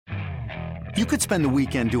You could spend the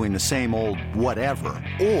weekend doing the same old whatever,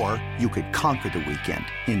 or you could conquer the weekend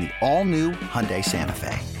in the all-new Hyundai Santa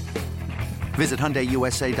Fe. Visit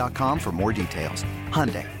HyundaiUSA.com for more details.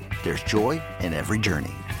 Hyundai, there's joy in every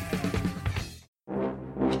journey.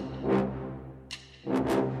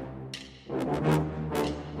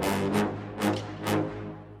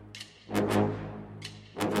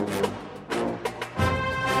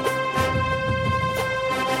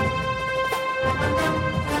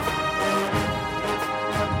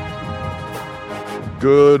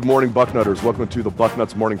 Good morning, Bucknutters. Welcome to the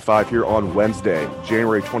Bucknuts Morning Five here on Wednesday,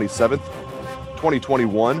 January 27th,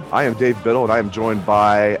 2021. I am Dave Biddle, and I am joined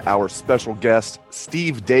by our special guest,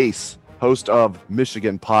 Steve Deace, host of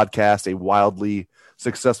Michigan Podcast, a wildly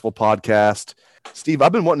successful podcast. Steve,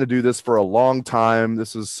 I've been wanting to do this for a long time.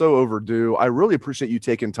 This is so overdue. I really appreciate you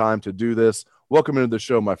taking time to do this. Welcome into the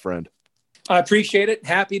show, my friend. I appreciate it.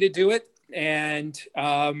 Happy to do it. And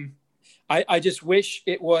I just wish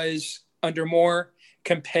it was under more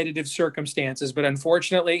competitive circumstances, but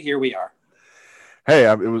unfortunately, here we are.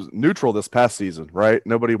 Hey, it was neutral this past season, right?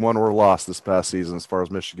 Nobody won or lost this past season as far as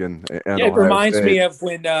Michigan and it Ohio reminds State. Me of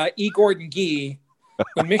when E. Gordon Gee,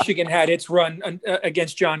 when Michigan had its run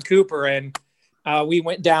against John Cooper, and we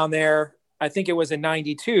went down there. I think it was in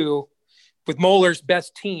 '92 with Moeller's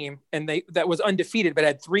best team, and that was undefeated, but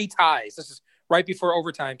had 3 ties. This is right before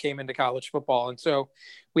overtime came into college football, and so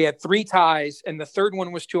we had 3 ties, and the third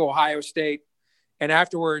one was to Ohio State. And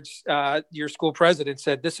afterwards, your school president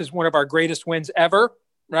said, "This is one of our greatest wins ever,"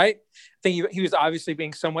 right? I think he was obviously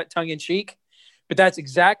being somewhat tongue-in-cheek, but that's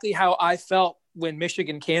exactly how I felt when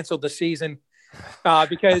Michigan canceled the season,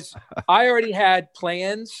 because I already had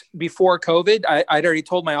plans before COVID. I'd already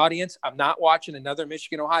told my audience, I'm not watching another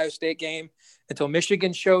Michigan-Ohio State game until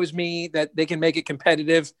Michigan shows me that they can make it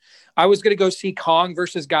competitive. I was going to go see Kong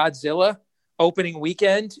versus Godzilla opening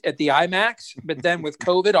weekend at the IMAX, but then with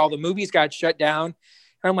COVID, all the movies got shut down.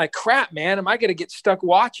 And I'm like, crap, man, am I going to get stuck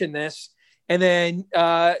watching this? And then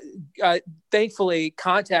thankfully,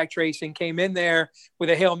 contact tracing came in there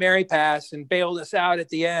with a Hail Mary pass and bailed us out at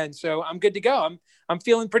the end. So I'm good to go. I'm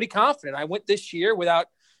feeling pretty confident. I went this year without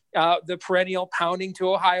the perennial pounding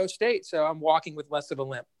to Ohio State. So I'm walking with less of a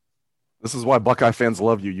limp. This is why Buckeye fans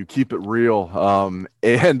love you. You keep it real. The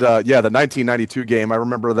 1992 game, I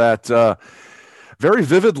remember that very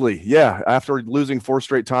vividly. Yeah, after losing 4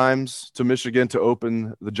 straight times to Michigan to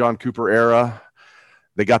open the John Cooper era,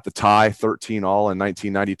 they got the tie 13-all in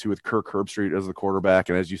 1992 with Kirk Herbstreit as the quarterback.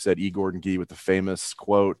 And as you said, E. Gordon Gee with the famous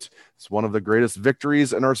quote, "It's one of the greatest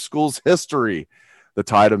victories in our school's history. The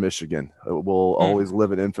tie to Michigan will always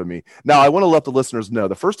live in infamy." Now, I want to let the listeners know,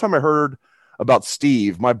 the first time I heard about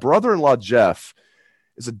Steve, my brother-in-law, Jeff,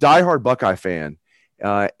 is a diehard Buckeye fan.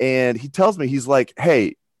 And he tells me, he's like,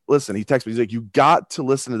 "Hey, listen," he texts me, he's like, "You got to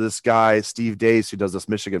listen to this guy, Steve Deace, who does this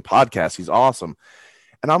Michigan podcast. He's awesome."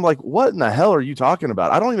 And I'm like, "What in the hell are you talking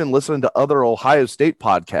about? I don't even listen to other Ohio State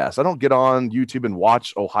podcasts. I don't get on YouTube and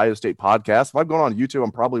watch Ohio State podcasts. If I'm going on YouTube,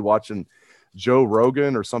 I'm probably watching Joe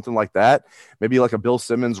Rogan or something like that, maybe like a Bill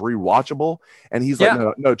Simmons rewatchable." And he's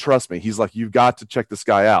like, no, trust me. He's like, "You've got to check this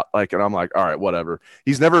guy out." Like, and I'm like, all right, whatever.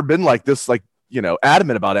 He's never been like this, like,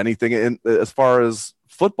 adamant about anything as far as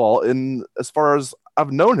football, as far as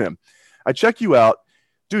I've known him. I check you out,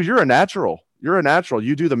 dude. You're a natural.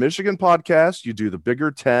 You do the Michigan podcast. You do the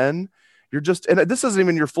Bigger 10. And this isn't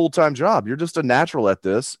even your full-time job. You're just a natural at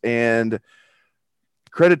this. And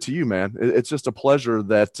credit to you, man. It's just a pleasure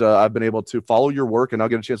that I've been able to follow your work, and I'll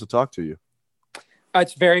get a chance to talk to you.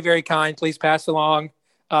 It's very, very kind. Please pass along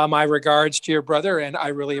my regards to your brother, and I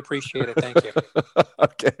really appreciate it. Thank you.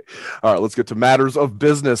 Okay. All right, let's get to matters of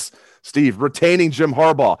business. Steve, retaining Jim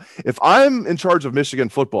Harbaugh. If I'm in charge of Michigan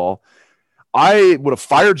football, I would have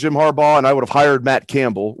fired Jim Harbaugh and I would have hired Matt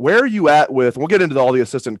Campbell. Where are you at with, we'll get into all the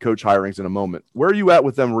assistant coach hirings in a moment. Where are you at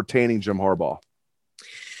with them retaining Jim Harbaugh?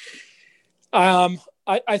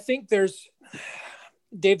 I think there's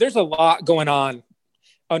a lot going on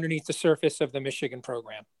underneath the surface of the Michigan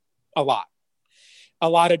program. A lot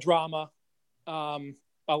of drama, a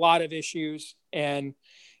lot of issues, and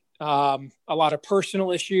a lot of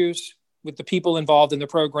personal issues with the people involved in the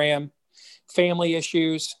program, family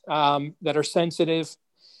issues that are sensitive.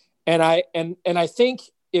 And I think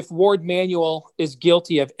if Ward Manuel is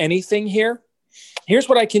guilty of anything here, here's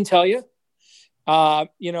what I can tell you.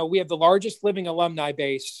 We have the largest living alumni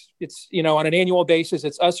base. It's, on an annual basis,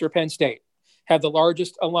 it's us or Penn State have the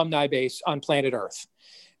largest alumni base on planet Earth.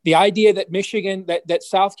 The idea that Michigan, that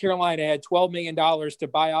South Carolina had $12 million to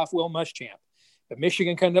buy off Will Muschamp, but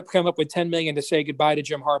Michigan come up with $10 million to say goodbye to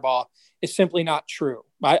Jim Harbaugh is simply not true.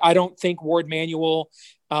 I don't think Ward Manuel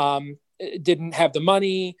didn't have the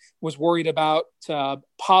money, was worried about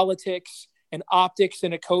politics and optics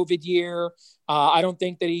in a COVID year. I don't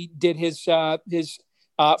think that he did his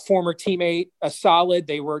former teammate a solid.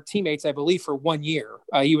 They were teammates, I believe, for 1 year.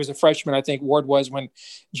 He was a freshman, I think Ward was, when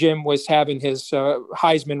Jim was having his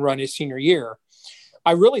Heisman run his senior year.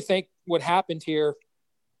 I really think what happened here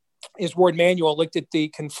is Ward Manuel looked at the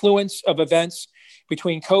confluence of events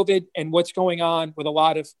between COVID and what's going on with a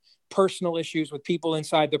lot of personal issues with people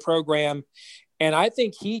inside the program. And I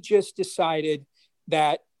think he just decided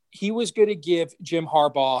that he was going to give Jim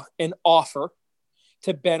Harbaugh an offer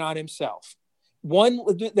to bet on himself. One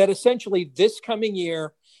that essentially this coming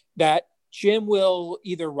year that Jim will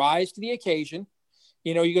either rise to the occasion.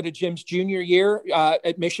 You know, you go to Jim's junior year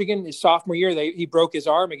at Michigan, his sophomore year, he broke his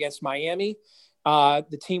arm against Miami.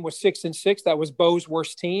 The team was 6-6. That was Bo's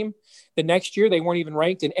worst team. The next year, they weren't even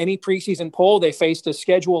ranked in any preseason poll. They faced a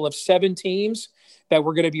schedule of 7 teams that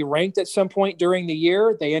were going to be ranked at some point during the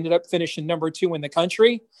year. They ended up finishing number 2 in the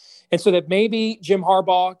country. And so that maybe Jim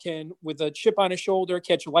Harbaugh can, with a chip on his shoulder,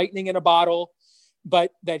 catch lightning in a bottle,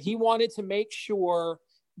 but that he wanted to make sure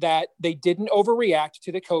that they didn't overreact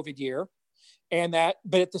to the COVID year. And that,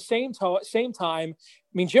 but at the same time,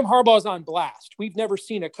 I mean, Jim Harbaugh is on blast. We've never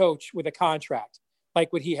seen a coach with a contract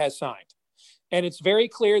like what he has signed. And it's very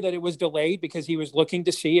clear that it was delayed because he was looking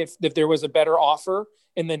to see if there was a better offer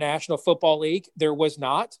in the National Football League. There was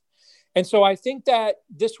not. And so I think that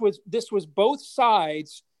this was both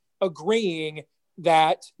sides agreeing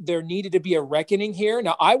that there needed to be a reckoning here.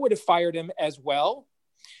 Now, I would have fired him as well,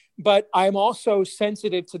 but I'm also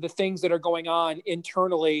sensitive to the things that are going on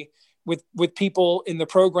internally with people in the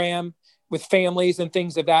program, with families and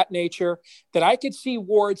things of that nature, that I could see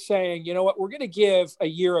Ward saying, you know what, we're going to give a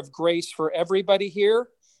year of grace for everybody here,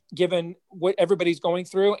 given what everybody's going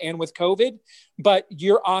through and with COVID, but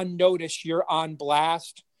you're on notice, you're on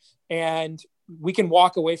blast, and we can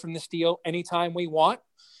walk away from this deal anytime we want.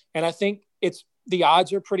 And I think the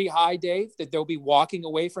odds are pretty high, Dave, that they'll be walking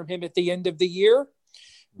away from him at the end of the year.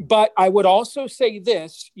 But I would also say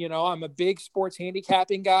this, you know, I'm a big sports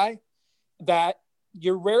handicapping guy, that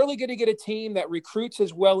you're rarely going to get a team that recruits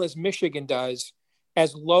as well as Michigan does,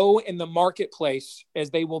 as low in the marketplace as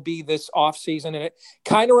they will be this offseason. And it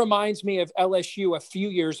kind of reminds me of LSU a few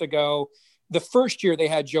years ago, the first year they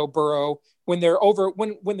had Joe Burrow, when their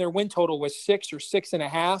win total was 6 or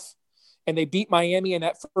 6.5, and they beat Miami in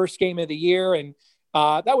that first game of the year. And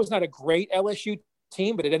that was not a great LSU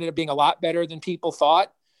team, but it ended up being a lot better than people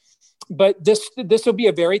thought. But this will be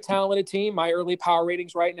a very talented team. My early power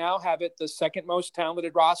ratings right now have it the second most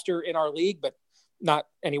talented roster in our league, but not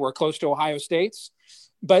anywhere close to Ohio State's.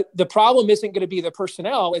 But the problem isn't going to be the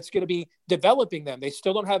personnel. It's going to be developing them. They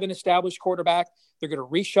still don't have an established quarterback. They're going to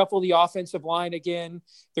reshuffle the offensive line again.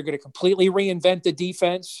 They're going to completely reinvent the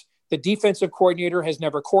defense. The defensive coordinator has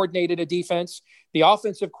never coordinated a defense. The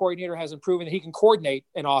offensive coordinator hasn't proven that he can coordinate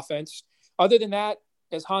an offense. Other than that,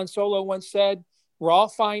 as Han Solo once said, we're all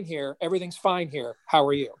fine here. Everything's fine here. How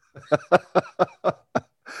are you?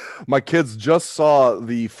 My kids just saw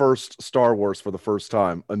the first Star Wars for the first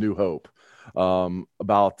time, A New Hope,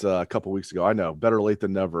 about a couple weeks ago. I know, better late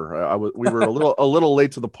than never. We were a little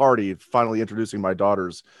late to the party, finally introducing my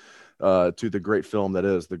daughters to the great film that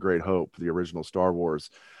is The Great Hope, the original Star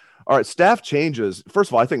Wars. All right, staff changes.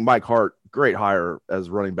 First of all, I think Mike Hart, great hire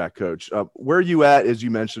as running back coach. Where are you at, as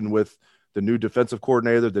you mentioned, with the new defensive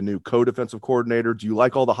coordinator, the new co-defensive coordinator? Do you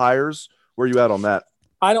like all the hires? Where are you at on that?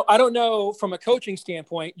 I don't know. From a coaching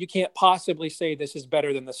standpoint, you can't possibly say this is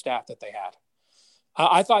better than the staff that they had.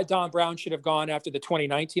 I thought Don Brown should have gone after the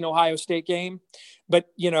 2019 Ohio State game, but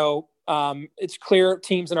it's clear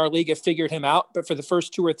teams in our league have figured him out. But for the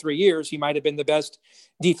first 2 or 3 years, he might have been the best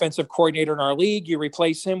defensive coordinator in our league. You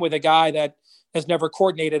replace him with a guy that has never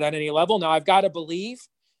coordinated at any level. Now, I've got to believe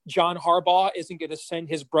John Harbaugh isn't going to send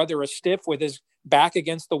his brother a stiff with his back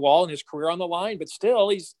against the wall and his career on the line, but still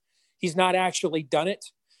he's not actually done it.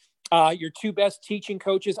 Your 2 best teaching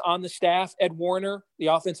coaches on the staff, Ed Warner, the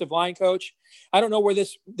offensive line coach. I don't know where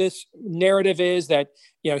this narrative is that,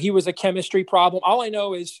 he was a chemistry problem. All I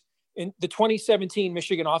know is in the 2017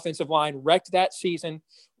 Michigan offensive line wrecked that season.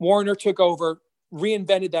 Warner took over,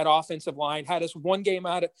 reinvented that offensive line, had us one game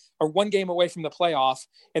away from the playoff.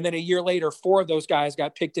 And then a year later, 4 of those guys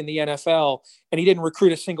got picked in the NFL, and he didn't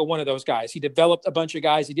recruit a single one of those guys. He developed a bunch of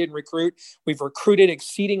guys he didn't recruit. We've recruited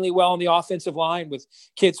exceedingly well on the offensive line with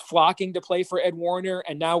kids flocking to play for Ed Warner.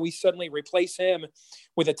 And now we suddenly replace him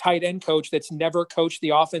with a tight end coach that's never coached the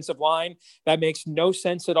offensive line. That makes no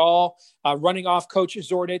sense at all. Running off Coach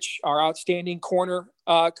Zordich, our outstanding corner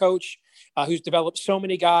coach, who's developed so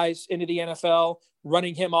many guys into the NFL,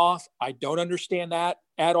 running him off. I don't understand that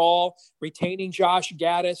at all. Retaining Josh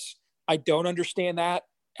Gaddis, I don't understand that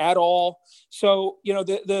at all. So,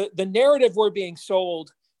 the narrative we're being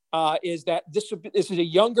sold is that this is a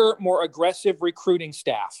younger, more aggressive recruiting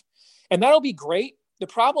staff. And that'll be great. The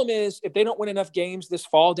problem is if they don't win enough games this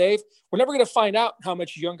fall, Dave, we're never going to find out how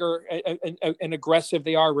much younger and aggressive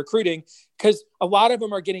they are recruiting, because a lot of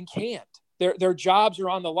them are getting canned. Their jobs are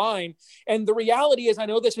on the line. And the reality is, I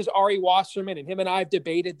know this is Ari Wasserman, and him and I have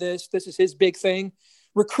debated this. This is his big thing.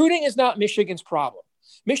 Recruiting is not Michigan's problem.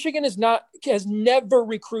 Michigan has never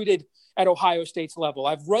recruited at Ohio State's level.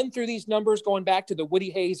 I've run through these numbers going back to the Woody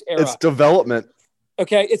Hayes era. It's development.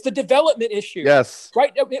 Okay, it's the development issue. Yes,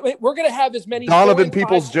 right. We're going to have as many. Donovan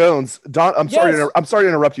Peoples-Jones. I'm sorry to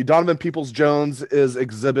interrupt you. Donovan Peoples-Jones is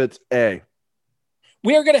Exhibit A.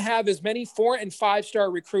 We are going to have as many 4- and 5-star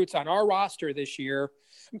recruits on our roster this year.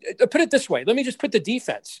 Put it this way. Let me just put the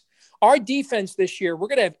defense. Our defense this year, we're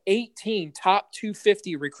going to have 18 top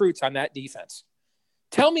 250 recruits on that defense.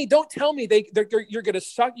 Don't tell me you're going to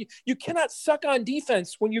suck. You cannot suck on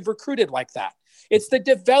defense when you've recruited like that. It's the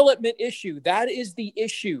development issue. That is the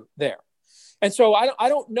issue there. And so I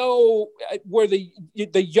don't know where the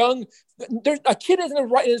young a kid in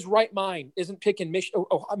his right mind isn't picking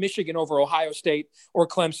Michigan over Ohio State or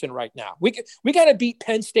Clemson right now. We got to beat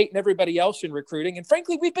Penn State and everybody else in recruiting, and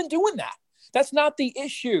frankly, we've been doing that. That's not the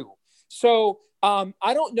issue. So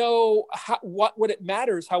I don't know what it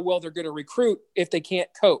matters how well they're going to recruit if they can't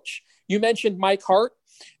coach. You mentioned Mike Hart.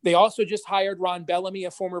 They also just hired Ron Bellamy,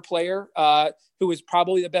 a former player who is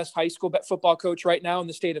probably the best high school football coach right now in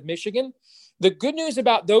the state of Michigan. The good news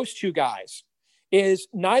about those two guys is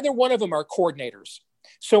neither one of them are coordinators.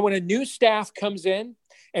 So when a new staff comes in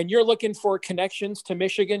and you're looking for connections to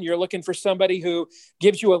Michigan, you're looking for somebody who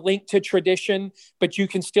gives you a link to tradition, but you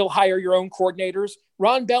can still hire your own coordinators.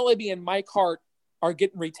 Ron Bellamy and Mike Hart are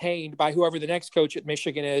getting retained by whoever the next coach at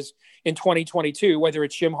Michigan is in 2022, whether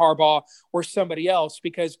it's Jim Harbaugh or somebody else,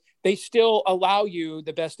 because they still allow you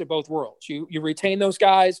the best of both worlds. You retain those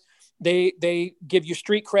guys. They give you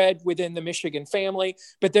street cred within the Michigan family,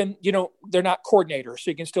 but then, they're not coordinators,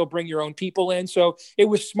 so you can still bring your own people in. So it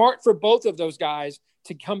was smart for both of those guys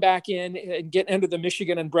to come back in and get under the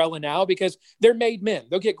Michigan umbrella now, because they're made men.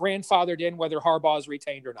 They'll get grandfathered in whether Harbaugh is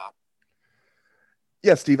retained or not.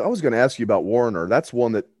 Yeah, Steve, I was going to ask you about Warner. That's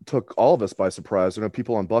one that took all of us by surprise. I know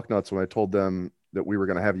people on Bucknuts, when I told them that we were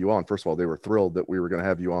going to have you on, first of all, they were thrilled that we were going to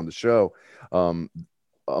have you on the show.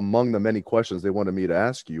 Among the many questions they wanted me to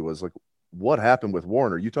ask you was like, what happened with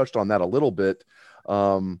Warner? You touched on that a little bit.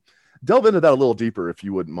 Delve into that a little deeper, if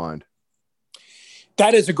you wouldn't mind.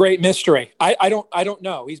 That is a great mystery. I don't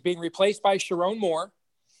know. He's being replaced by Sharon Moore,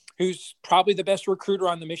 who's probably the best recruiter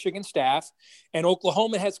on the Michigan staff. And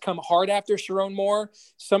Oklahoma has come hard after Sharon Moore.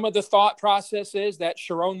 Some of the thought process is that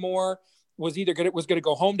Sharon Moore was going to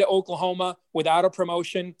go home to Oklahoma without a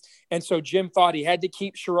promotion. And so Jim thought he had to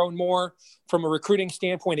keep Sharon Moore from a recruiting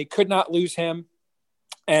standpoint. He could not lose him.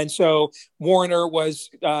 And so Warner was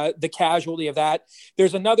the casualty of that.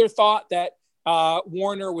 There's another thought that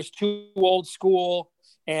Warner was too old school,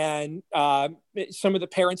 and some of the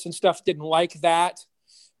parents and stuff didn't like that.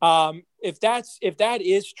 If that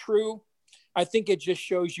is true, I think it just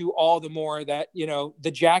shows you all the more that,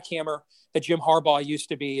 the jackhammer that Jim Harbaugh used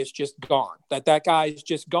to be is just gone, that guy is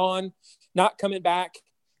just gone, not coming back.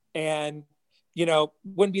 And,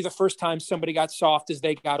 wouldn't be the first time somebody got soft as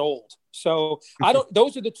they got old. So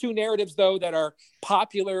those are the two narratives though, that are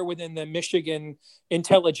popular within the Michigan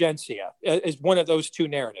intelligentsia, is one of those two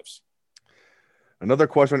narratives. Another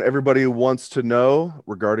question everybody wants to know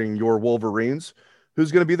regarding your Wolverines: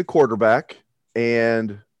 who's going to be the quarterback, and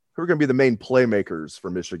who are going to be the main playmakers for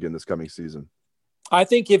Michigan this coming season? I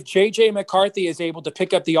think if J.J. McCarthy is able to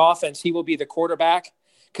pick up the offense, he will be the quarterback,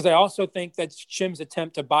 because I also think that's Jim's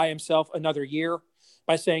attempt to buy himself another year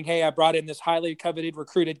by saying, hey, I brought in this highly coveted,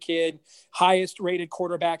 recruited kid, highest rated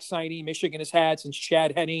quarterback signee Michigan has had since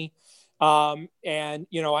Chad Henne. And,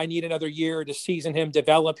 I need another year to season him,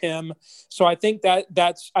 develop him. So I think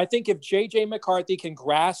I think if J.J. McCarthy can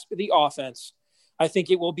grasp the offense, I think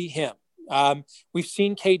it will be him. We've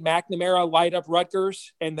seen Cade McNamara light up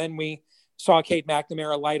Rutgers, and then we saw Cade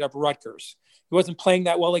McNamara light up Rutgers. He wasn't playing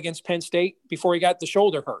that well against Penn State before he got the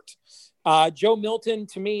shoulder hurt. Joe Milton,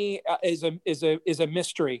 to me, is a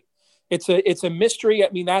mystery. It's a mystery. I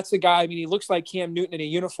mean, that's a guy. I mean, he looks like Cam Newton in a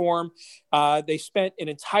uniform. They spent an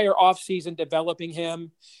entire offseason developing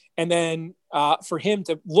him, and then for him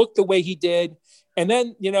to look the way he did. And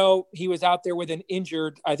then, he was out there with an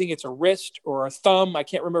injured, I think it's a wrist or a thumb. I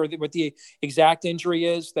can't remember what the exact injury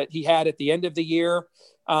is that he had at the end of the year.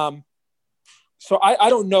 So I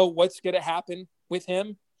don't know what's going to happen with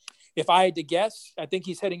him. if I had to guess, I think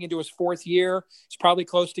he's heading into his fourth year. He's probably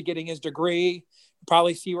close to getting his degree.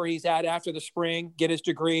 Probably see where he's at after the spring, get his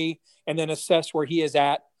degree, and then assess where he is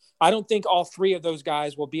at. I don't think all three of those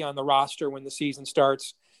guys will be on the roster when the season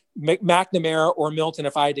starts. McNamara or Milton,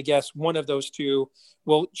 if I had to guess, one of those two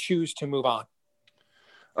will choose to move on.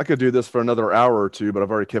 I could do this for another hour or two, but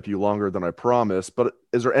I've already kept you longer than I promised. But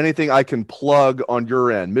is there anything I can plug on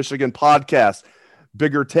your end? Michigan Podcast,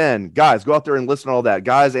 Bigger 10. Guys, go out there and listen to all that.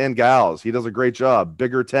 Guys and gals, he does a great job.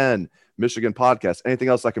 Bigger 10, Michigan Podcast. Anything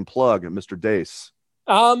else I can plug, Mr. Deace?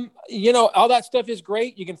 All that stuff is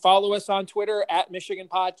great. You can follow us on Twitter at Michigan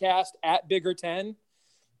Podcast, at Bigger 10.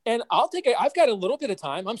 And I've got a little bit of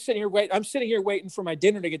time. I'm sitting here waiting for my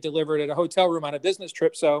dinner to get delivered at a hotel room on a business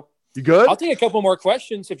trip. So you good? I'll take a couple more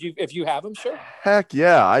questions if you have them. Sure. Heck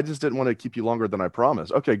yeah. I just didn't want to keep you longer than I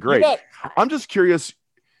promised. Okay, great. I'm just curious.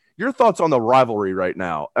 Your thoughts on the rivalry right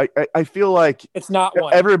now? I feel like it's not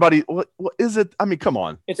one. Everybody, what is it? I mean, come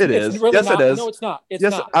on. It is. Really yes, not. it is. No, it's not. It's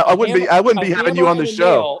yes, not. I wouldn't be having you on the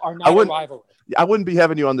show. I wouldn't be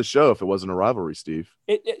having you on the show if it wasn't a rivalry, Steve.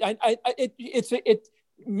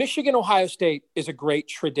 Michigan, Ohio State is a great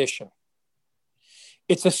tradition.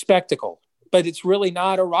 It's a spectacle, but it's really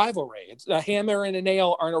not a rivalry. It's a hammer and a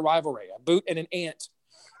nail aren't a rivalry. A boot and an ant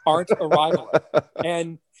aren't a rivalry.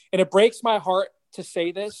 And it breaks my heart to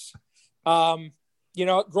say this. Growing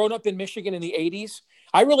up in Michigan in the 80s,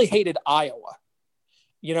 I really hated Iowa.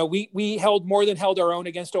 We held our own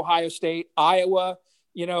against Ohio State. Iowa,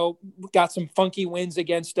 got some funky wins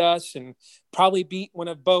against us and probably beat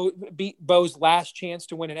Bo's last chance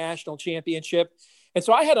to win a national championship. And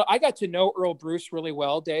so I got to know Earl Bruce really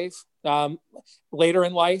well, Dave. Later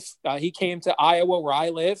in life, he came to Iowa where I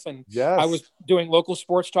live, and yes. I was doing local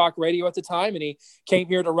sports talk radio at the time, and he came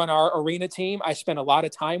here to run our arena team. I spent a lot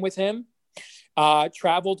of time with him.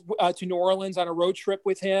 Traveled to New Orleans on a road trip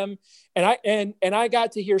with him, and I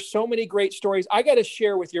got to hear so many great stories. I got to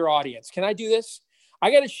share with your audience. Can I do this? I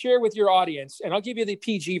got to share with your audience, and I'll give you the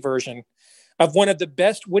PG version of one of the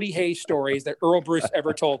best Woody Hayes stories that Earl Bruce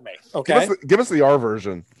ever told me. Okay. Give us the R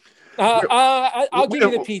version. I'll give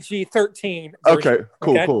you the PG-13 version. Okay,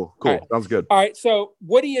 cool, okay? Cool. Right. Sounds good. All right. So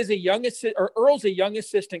Woody is Earl's a young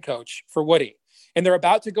assistant coach for Woody, and they're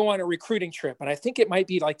about to go on a recruiting trip. And I think it might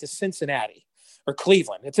be like to Cincinnati or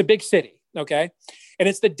Cleveland. It's a big city. Okay. And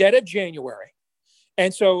it's the dead of January.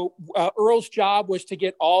 And so Earl's job was to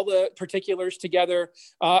get all the particulars together,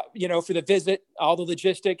 for the visit, all the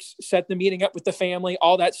logistics, set the meeting up with the family,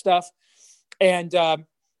 all that stuff. And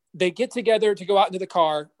they get together to go out into the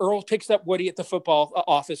car. Earl picks up Woody at the football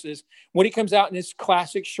offices. Woody comes out in his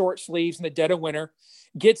classic short sleeves in the dead of winter,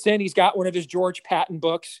 gets in. He's got one of his George Patton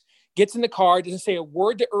books, gets in the car, doesn't say a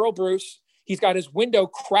word to Earl Bruce. He's got his window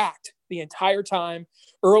cracked the entire time.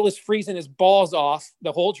 Earl is freezing his balls off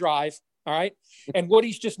the whole drive. All right. And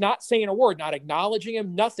Woody's just not saying a word, not acknowledging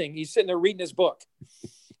him, nothing. He's sitting there reading his book.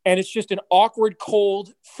 And it's just an awkward,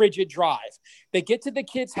 cold, frigid drive. They get to the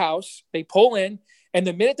kid's house, they pull in, and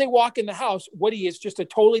the minute they walk in the house, Woody is just a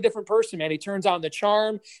totally different person, man. He turns on the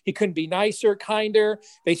charm. He couldn't be nicer, kinder.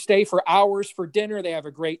 They stay for hours for dinner. They have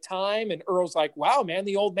a great time. And Earl's like, wow, man,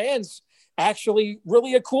 the old man's actually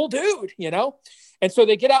really a cool dude, And so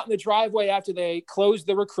they get out in the driveway after they close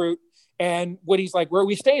the recruit. And Woody's like, where are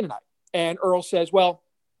we staying tonight? And Earl says, well,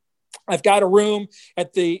 I've got a room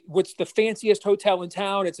at what's the fanciest hotel in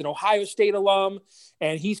town. It's an Ohio State alum,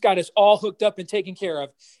 and he's got us all hooked up and taken care of.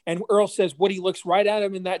 And Earl says, Woody looks right at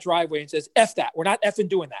him in that driveway and says, F that. We're not effing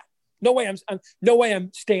doing that. No way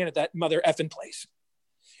I'm staying at that mother effing place.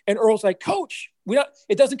 And Earl's like, Coach,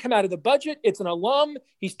 it doesn't come out of the budget. It's an alum.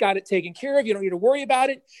 He's got it taken care of. You don't need to worry about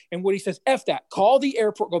it. And Woody says, F that. Call the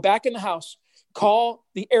airport. Go back in the house. Call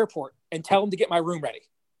the airport and tell them to get my room ready.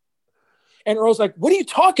 And Earl's like, what are you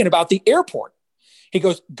talking about? The airport? He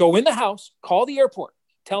goes, go in the house, call the airport,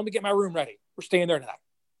 tell them to get my room ready. We're staying there tonight.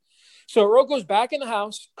 So Earl goes back in the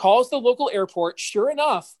house, calls the local airport. Sure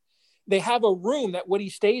enough, they have a room that Woody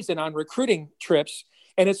stays in on recruiting trips.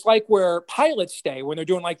 And it's like where pilots stay when they're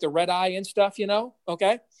doing like the red eye and stuff,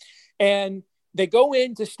 Okay. And they go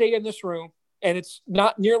in to stay in this room, and it's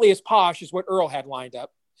not nearly as posh as what Earl had lined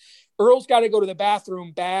up. Earl's got to go to the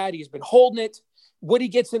bathroom bad. He's been holding it. Woody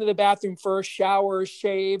gets into the bathroom first, showers,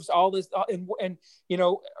 shaves, all this. And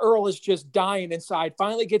Earl is just dying inside,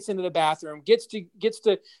 finally gets into the bathroom, gets to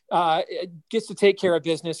take care of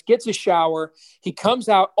business, gets a shower. He comes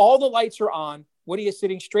out, all the lights are on. Woody is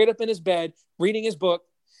sitting straight up in his bed, reading his book.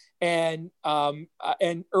 And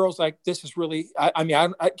Earl's like, this is really,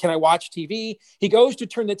 can I watch TV? He goes to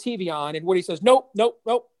turn the TV on, and Woody says, nope.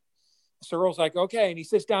 So Earl's like, okay. And he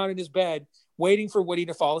sits down in his bed, waiting for Woody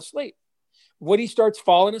to fall asleep. Woody starts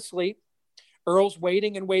falling asleep. Earl's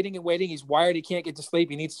waiting and waiting and waiting. He's wired. He can't get to sleep.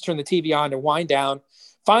 He needs to turn the TV on to wind down.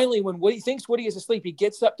 Finally, when Woody thinks Woody is asleep, he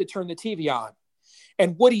gets up to turn the TV on.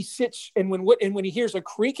 And Woody sits, and when he hears a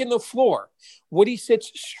creak in the floor, Woody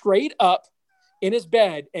sits straight up in his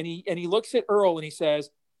bed, and he looks at Earl and he says,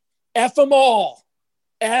 "F them all.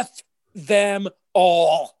 F them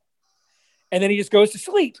all." And then he just goes to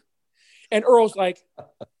sleep. And Earl's like,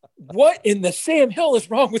 "What in the Sam Hill is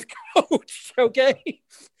wrong with Coach?" Okay.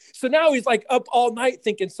 So now he's like up all night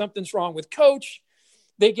thinking something's wrong with Coach.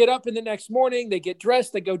 They get up in the next morning, they get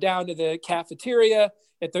dressed, they go down to the cafeteria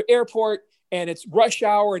at the airport, and it's rush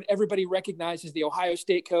hour, and everybody recognizes the Ohio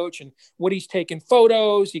State coach, and Woody's taking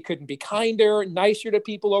photos. He couldn't be kinder, nicer to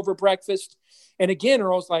people over breakfast. And again,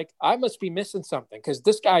 Earl's like, I must be missing something because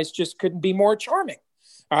this guy's just couldn't be more charming.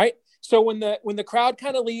 All right. So when the crowd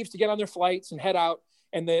kind of leaves to get on their flights and head out,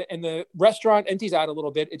 and the restaurant empties out a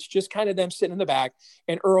little bit, it's just kind of them sitting in the back.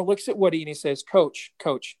 And Earl looks at Woody and he says, Coach,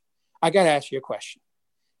 I got to ask you a question.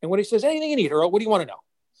 And Woody says, anything you need, Earl. What do you want to know?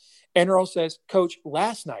 And Earl says, Coach,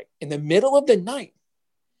 last night, in the middle of the night,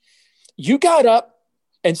 you got up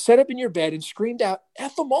and sat up in your bed and screamed out,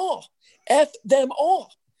 F them all. F them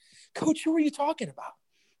all. Coach, who are you talking about?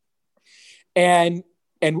 And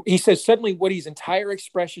he says, suddenly Woody's entire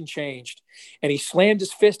expression changed. And he slammed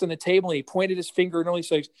his fist on the table and he pointed his finger and only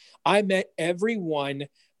says, I met every one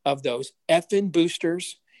of those effing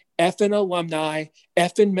boosters, effing alumni,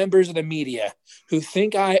 effing members of the media who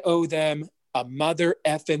think I owe them a mother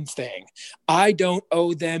effing thing. I don't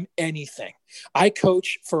owe them anything. I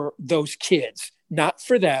coach for those kids, not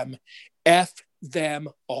for them. F them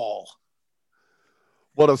all.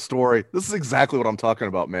 What a story. This is exactly what I'm talking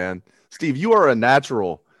about, man. Steve, you are a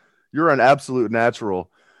natural. You're an absolute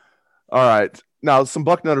natural. All right. Now, some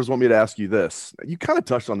Bucknutters want me to ask you this. You kind of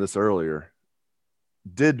touched on this earlier.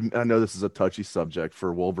 I know this is a touchy subject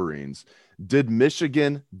for Wolverines. Did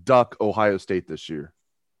Michigan duck Ohio State this year?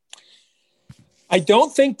 I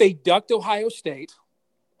don't think they ducked Ohio State.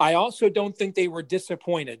 I also don't think they were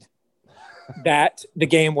disappointed that the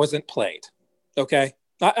game wasn't played. Okay.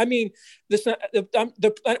 I mean,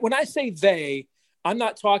 when I say they, I'm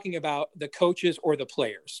not talking about the coaches or the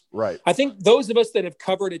players. Right. I think those of us that have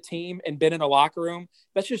covered a team and been in a locker room,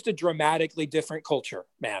 that's just a dramatically different culture,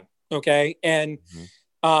 man. Okay. And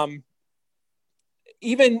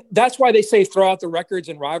even that's why they say throw out the records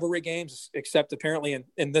in rivalry games, except apparently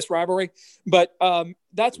in this rivalry. But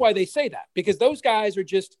that's why they say that, because those guys are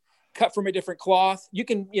just cut from a different cloth. You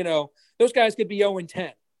can, those guys could be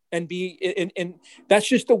 0-10 and and that's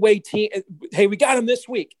just the way hey, we got them this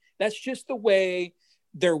week. That's just the way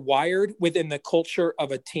they're wired within the culture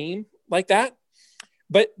of a team like that.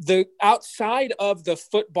 But outside of the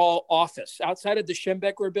football office, outside of the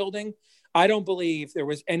Schembeckler building, I don't believe there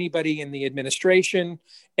was anybody in the administration,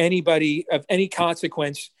 anybody of any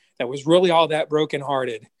consequence that was really all that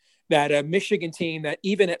brokenhearted, that a Michigan team that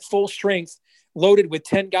even at full strength, loaded with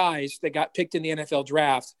 10 guys that got picked in the NFL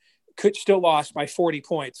draft, could still lost by 40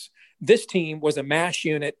 points. This team was a mass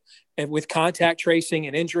unit, and with contact tracing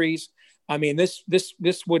and injuries. I mean, this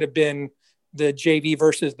would have been the JV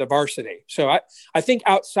versus the varsity. So I think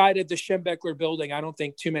outside of the Schembeckler building, I don't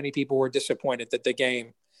think too many people were disappointed that the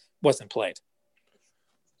game wasn't played.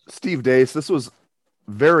 Steve Deace, this was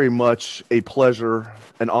very much a pleasure,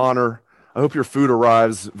 an honor. I hope your food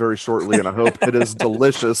arrives very shortly, and I hope it is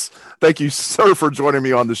delicious. Thank you, sir, for joining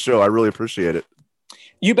me on the show. I really appreciate it.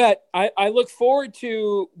 You bet. I look forward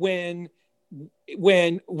to when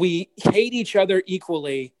we hate each other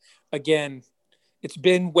equally again. It's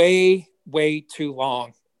been way, way too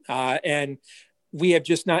long. And we have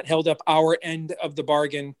just not held up our end of the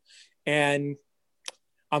bargain. And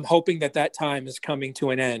I'm hoping that time is coming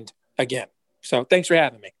to an end again. So thanks for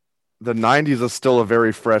having me. The 90s is still a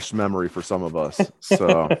very fresh memory for some of us.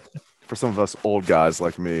 So for some of us old guys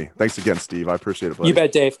like me, thanks again, Steve. I appreciate it, buddy. You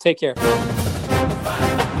bet, Dave. Take care.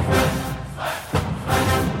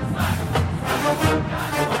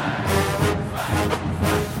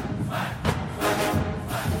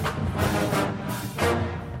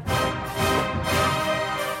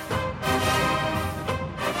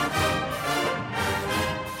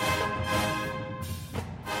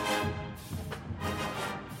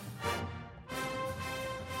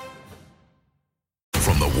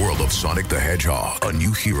 Sonic the Hedgehog, a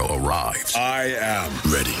new hero arrives. I am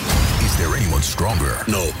ready. Is there anyone stronger?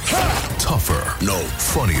 No. Tougher? No.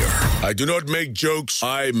 Funnier? I do not make jokes.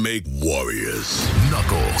 I make warriors.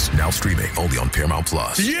 Knuckles, now streaming only on Paramount+.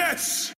 Yes!